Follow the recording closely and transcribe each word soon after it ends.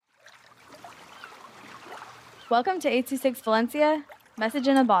Welcome to 826 Valencia, message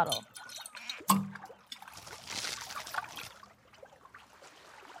in a bottle.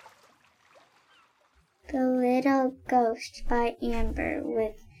 The Little Ghost by Amber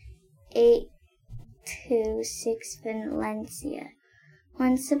with 826 Valencia.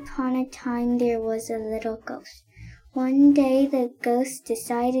 Once upon a time there was a little ghost. One day the ghost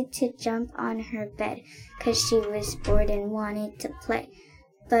decided to jump on her bed because she was bored and wanted to play.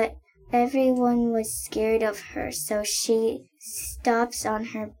 But everyone was scared of her, so she stops on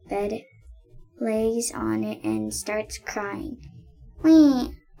her bed, lays on it, and starts crying. Wee,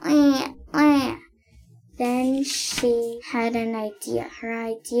 wee, wee. Then she had an idea. Her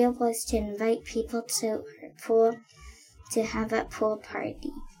idea was to invite people to her pool to have a pool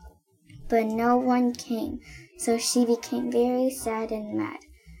party. But no one came, so she became very sad and mad.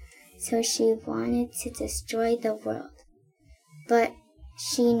 So she wanted to destroy the world. But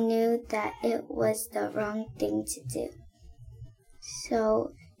she knew that it was the wrong thing to do.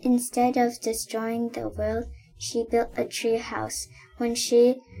 So instead of destroying the world, she built a tree house. When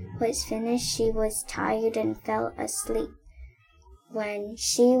she was finished, she was tired and fell asleep. When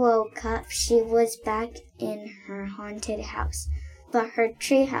she woke up, she was back in her haunted house, but her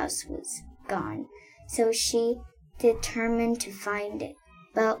tree house was gone. So she determined to find it.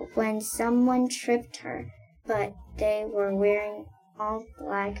 But when someone tripped her, but they were wearing all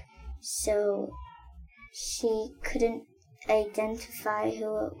black, so she couldn't identify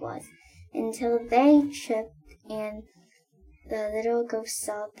who it was until they tripped, and the little ghost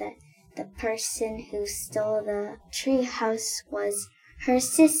saw that the person who stole the tree house was her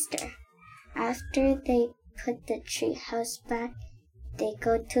sister. After they put the tree house back, they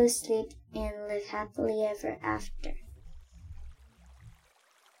go to sleep and live happily ever after.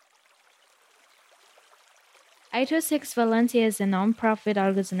 826 Valencia is a non-profit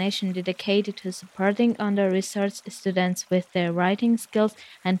organization dedicated to supporting under-researched students with their writing skills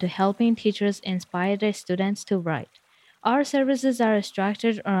and to helping teachers inspire their students to write. Our services are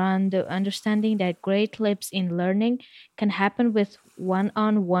structured around the understanding that great leaps in learning can happen with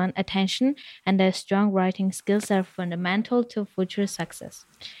one-on-one attention and that strong writing skills are fundamental to future success.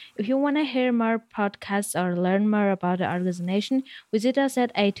 If you want to hear more podcasts or learn more about the organization, visit us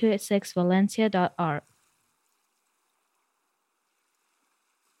at 826valencia.org.